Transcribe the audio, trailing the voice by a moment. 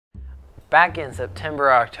Back in September,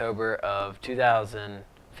 October of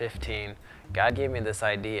 2015, God gave me this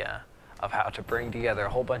idea of how to bring together a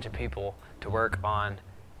whole bunch of people to work on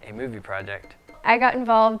a movie project. I got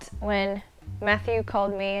involved when Matthew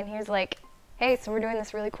called me and he was like, hey, so we're doing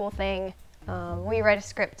this really cool thing. Will you write a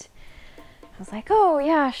script? I was like, oh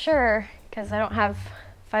yeah, sure, because I don't have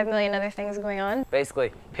 5 million other things going on.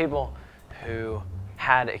 Basically, people who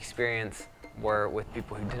had experience were with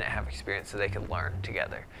people who didn't have experience so they could learn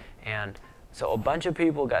together. And so a bunch of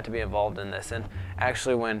people got to be involved in this. And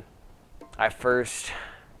actually when I first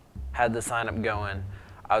had the sign up going,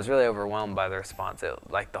 I was really overwhelmed by the response.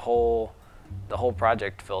 Like the whole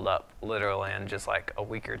project filled up literally in just like a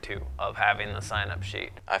week or two of having the sign up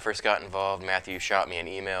sheet. I first got involved, Matthew shot me an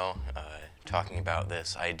email talking about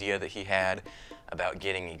this idea that he had about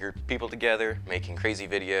getting a group of people together, making crazy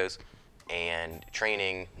videos, and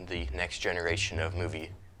training the next generation of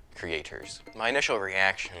movie creators. My initial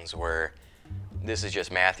reactions were, this is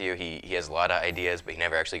just Matthew, he has a lot of ideas, but he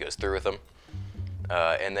never actually goes through with them.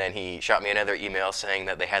 And then he shot me another email saying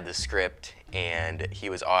that they had the script and he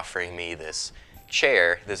was offering me this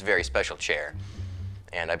chair, this very special chair.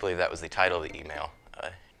 And I believe that was the title of the email.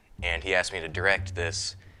 And he asked me to direct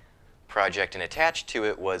this project, and attached to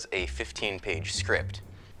it was a 15-page script.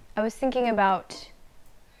 I was thinking about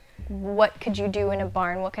what could you do in a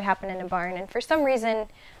barn, what could happen in a barn, and for some reason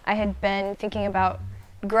I had been thinking about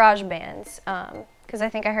garage bands, because I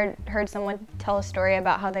think I heard someone tell a story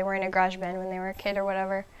about how they were in a garage band when they were a kid or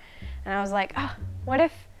whatever, and I was like, oh, what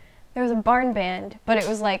if there was a barn band, but it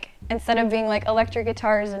was like, instead of being like electric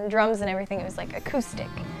guitars and drums and everything, it was like acoustic,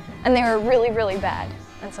 and they were really, really bad,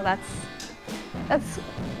 and so that's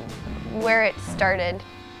where it started.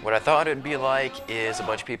 What I thought it would be like is a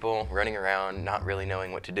bunch of people running around not really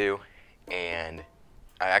knowing what to do, and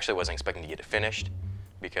I actually wasn't expecting to get it finished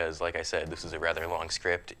because, like I said, this is a rather long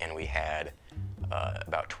script and we had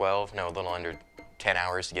about a little under 10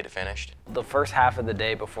 hours to get it finished. The first half of the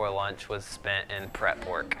day before lunch was spent in prep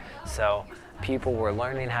work, so people were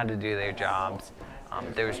learning how to do their jobs.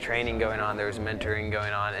 There was training going on, there was mentoring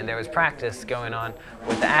going on, and there was practice going on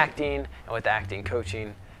with the acting and with the acting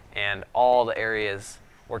coaching, and all the areas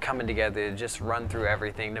were coming together to just run through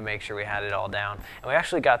everything to make sure we had it all down. And we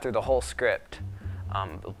actually got through the whole script,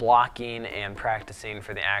 blocking and practicing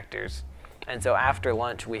for the actors. And so after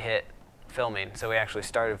lunch we hit filming, so we actually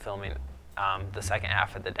started filming the second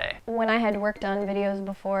half of the day. When I had worked on videos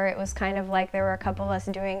before, it was kind of like there were a couple of us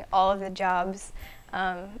doing all of the jobs.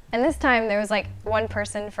 And this time there was like one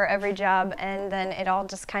person for every job, and then it all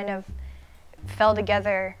just kind of fell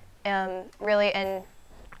together really, and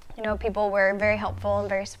you know, people were very helpful and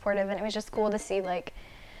very supportive, and it was just cool to see like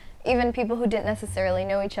even people who didn't necessarily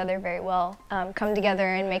know each other very well come together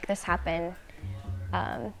and make this happen.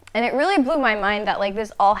 And it really blew my mind that like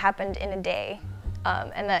this all happened in a day,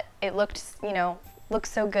 and that it looked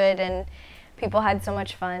so good and people had so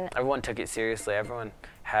much fun. Everyone took it seriously. Everyone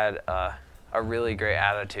had a really great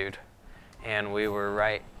attitude, and we were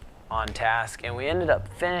right on task, and we ended up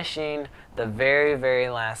finishing the very, very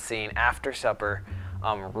last scene after supper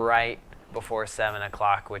right before 7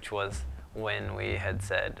 o'clock, which was when we had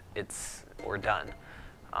said we're done.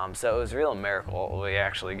 So it was a real miracle. We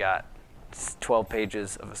actually got 12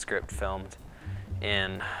 pages of a script filmed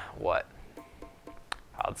in what,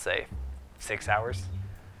 I'd say 6 hours.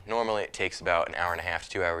 Normally it takes about an hour and a half to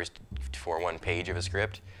 2 hours for one page of a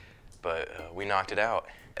script, but we knocked it out.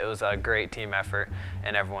 It was a great team effort,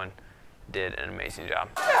 and everyone did an amazing job.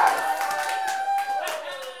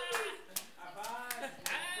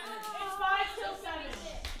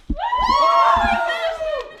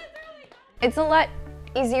 It's a lot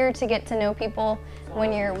easier to get to know people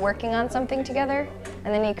when you're working on something together,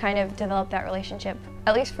 and then you kind of develop that relationship.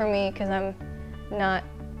 At least for me, because I'm not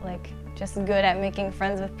like just good at making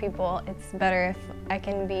friends with people. It's better if I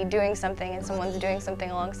can be doing something and someone's doing something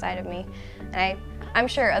alongside of me. And I'm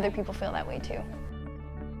sure other people feel that way too.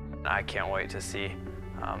 I can't wait to see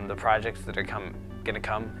the projects that are going to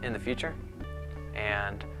come in the future,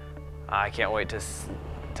 and I can't wait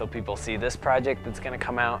till people see this project that's going to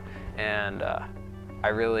come out, and I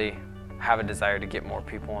really have a desire to get more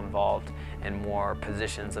people involved and more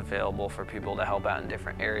positions available for people to help out in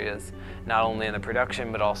different areas, not only in the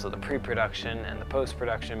production but also the pre-production and the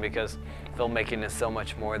post-production, because filmmaking is so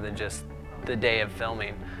much more than just the day of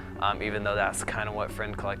filming, even though that's kind of what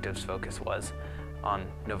Friend Collective's focus was on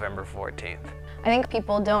November 14th. I think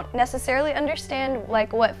people don't necessarily understand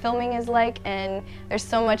like what filming is like, and there's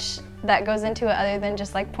so much that goes into it other than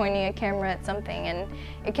just like pointing a camera at something, and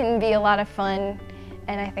it can be a lot of fun,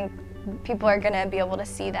 and I think people are gonna be able to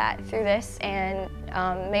see that through this, and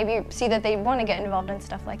maybe see that they want to get involved in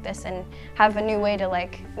stuff like this and have a new way to,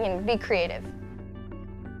 like, you know, be creative.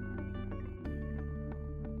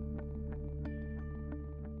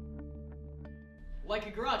 Like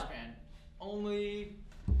a garage band, only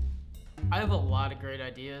I have a lot of great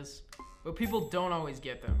ideas, but people don't always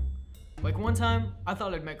get them. Like one time, I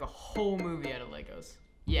thought I'd make a whole movie out of Legos.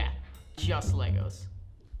 Yeah, just Legos.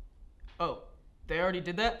 Oh, they already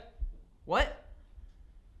did that? What?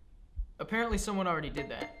 Apparently someone already did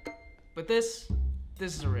that. But this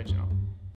is original.